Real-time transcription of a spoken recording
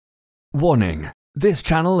Warning: this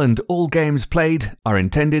channel and all games played are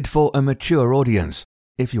intended for a mature audience.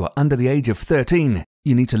 If you are under the age of 13,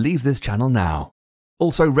 you need to leave this channel now.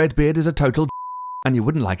 Also, Redbeard is a total and you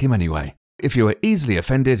wouldn't like him anyway. If you are easily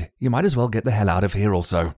offended, you might as well get the hell out of here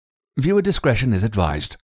also. Viewer discretion is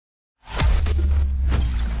advised.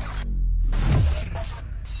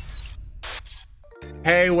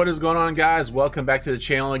 Hey, what is going on, guys? Welcome back to the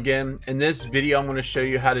channel again. In this video, I'm going to show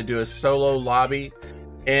you how to do a solo lobby.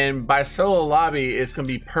 And by solo lobby, it's going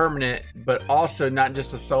to be permanent, but also not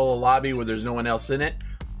just a solo lobby where there's no one else in it,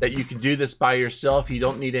 that you can do this by yourself. You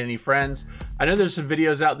don't need any friends. I know there's some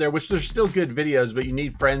videos out there, which there's still good videos, but you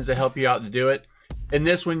need friends to help you out to do it. In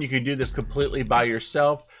this one, you can do this completely by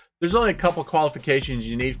yourself. There's only a couple qualifications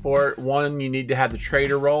you need for it. One, you need to have the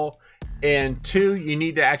trader role. And two, you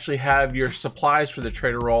need to actually have your supplies for the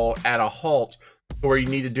trader role at a halt where you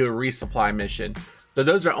need to do a resupply mission. So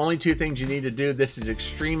those are only two things you need to do. This is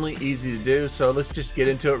extremely easy to do. So let's just get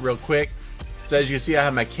into it real quick. So as you see, I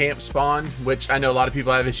have my camp spawn, which I know a lot of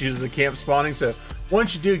people have issues with the camp spawning. So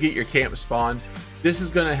once you do get your camp spawn, this is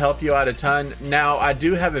going to help you out a ton. Now, I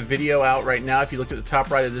do have a video out right now. If you look at the top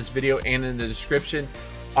right of this video and in the description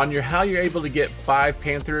on how you're able to get 5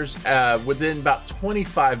 Panthers within about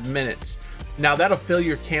 25 minutes. Now that'll fill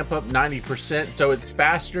your camp up 90%. So it's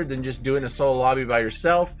faster than just doing a solo lobby by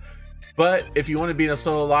yourself. But if you want to be in a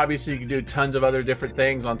solo lobby so you can do tons of other different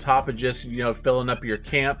things on top of just, you know, filling up your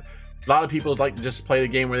camp. A lot of people like to just play the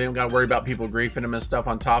game where they don't got to worry about people griefing them and stuff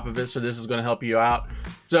on top of it. So this is going to help you out.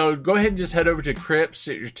 So go ahead and just head over to Crypts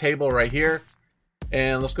at your table right here.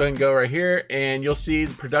 And let's go ahead and go right here. And you'll see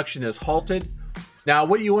the production is halted. Now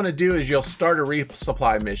what you want to do is you'll start a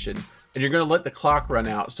resupply mission. And you're going to let the clock run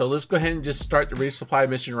out. So let's go ahead and just start the resupply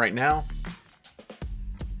mission right now.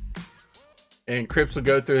 And Crips will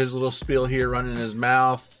go through his little spiel here, running his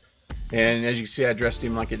mouth. And as you see, I dressed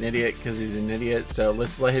him like an idiot because he's an idiot. So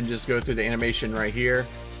let's let him just go through the animation right here.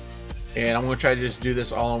 And I'm going to try to just do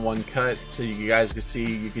this all in one cut so you guys can see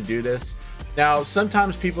you can do this. Now,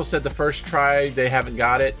 sometimes people said the first try they haven't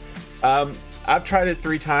got it. I've tried it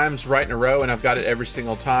 3 times right in a row and I've got it every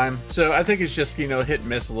single time. So I think it's just, you know, hit and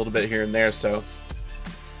miss a little bit here and there. So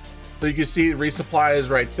you can see resupply is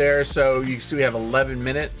right there. So you can see we have 11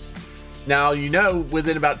 minutes. Now, you know,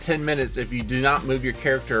 within about 10 minutes, if you do not move your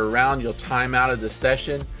character around, you'll time out of the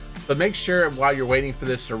session. But make sure while you're waiting for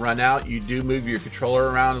this to run out, you do move your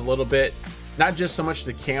controller around a little bit. Not just so much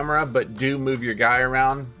the camera, but do move your guy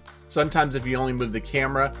around. Sometimes if you only move the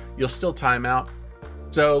camera, you'll still time out.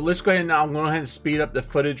 So let's go ahead and I'm going to go ahead and speed up the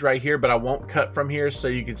footage right here, but I won't cut from here so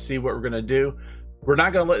you can see what we're going to do. We're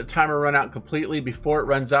not going to let the timer run out completely. Before it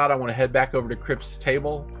runs out, I want to head back over to Crypt's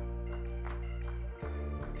table.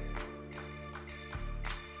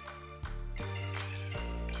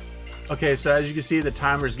 Okay, so as you can see, the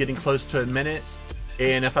timer is getting close to a minute.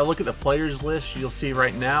 And if I look at the players list, you'll see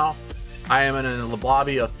right now, I am in a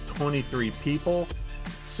lobby of 23 people.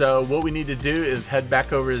 So what we need to do is head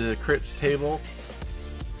back over to the Crypts table.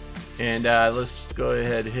 And let's go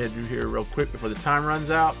ahead and head here real quick before the time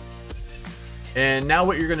runs out. And now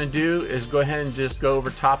what you're gonna do is go ahead and just go over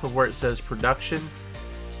top of where it says production.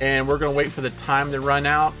 And we're gonna wait for the time to run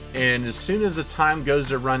out. And as soon as the time goes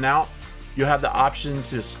to run out, you have the option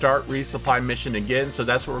to start resupply mission again. So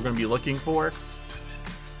that's what we're going to be looking for.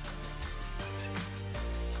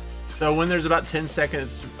 So when there's about 10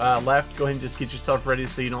 seconds left, go ahead and just get yourself ready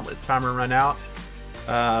so you don't let the timer run out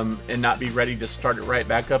and not be ready to start it right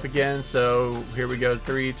back up again. So here we go,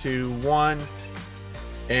 3, 2, 1.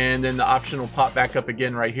 And then the option will pop back up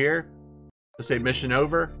again right here. Let's say mission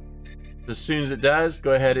over. As soon as it does,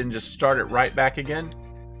 go ahead and just start it right back again.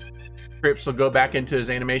 Crips will go back into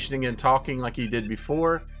his animation again, talking like he did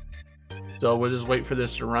before. So we'll just wait for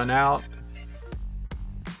this to run out.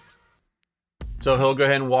 So he'll go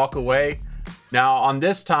ahead and walk away. Now on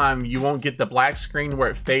this time, you won't get the black screen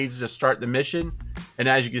where it fades to start the mission. And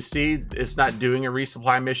as you can see, it's not doing a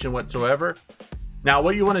resupply mission whatsoever. Now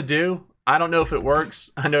what you want to do, I don't know if it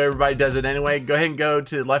works. I know everybody does it anyway. Go ahead and go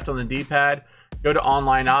to the left on the D-pad, go to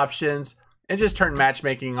online options, and just turn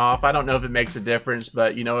matchmaking off. I don't know if it makes a difference,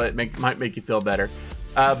 but you know, it might make you feel better.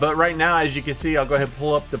 But right now, as you can see, I'll go ahead and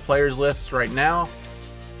pull up the players list right now.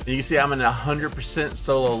 And you can see I'm in a 100%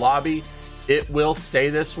 solo lobby. It will stay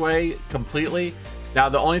this way completely. Now,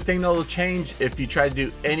 the only thing that will change if you try to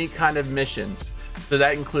do any kind of missions. So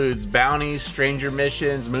that includes bounties, stranger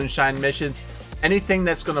missions, moonshine missions, anything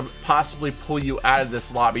that's going to possibly pull you out of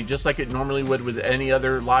this lobby, just like it normally would with any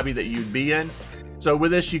other lobby that you'd be in. So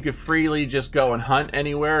with this, you could freely just go and hunt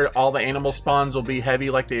anywhere. All the animal spawns will be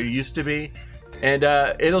heavy like they used to be. And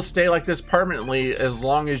it'll stay like this permanently as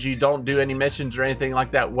long as you don't do any missions or anything like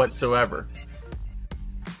that whatsoever.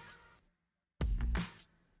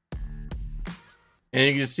 And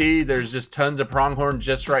you can see there's just tons of pronghorn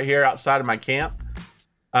just right here outside of my camp.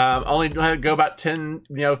 Only had to go about 10,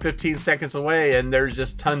 15 seconds away, and there's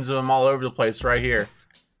just tons of them all over the place right here.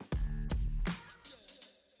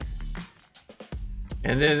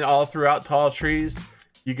 And then all throughout tall trees,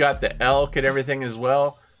 you got the elk and everything as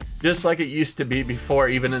well. Just like it used to be before,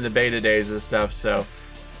 even in the beta days and stuff. So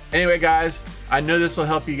anyway, guys, I know this will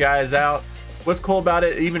help you guys out. What's cool about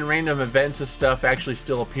it, even random events and stuff actually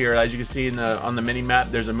still appear. As you can see on the mini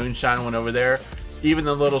map, there's a moonshine one over there. Even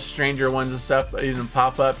the little stranger ones and stuff even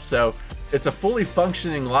pop up. So it's a fully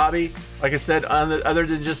functioning lobby. Like I said, other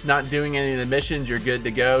than just not doing any of the missions, you're good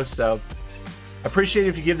to go. So I appreciate it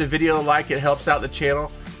if you give the video a like. It helps out the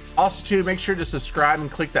channel. Also too, make sure to subscribe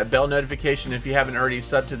and click that bell notification if you haven't already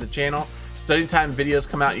subbed to the channel, so anytime videos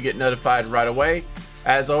come out you get notified right away.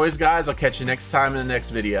 As always, guys, I'll catch you next time in the next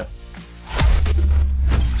video.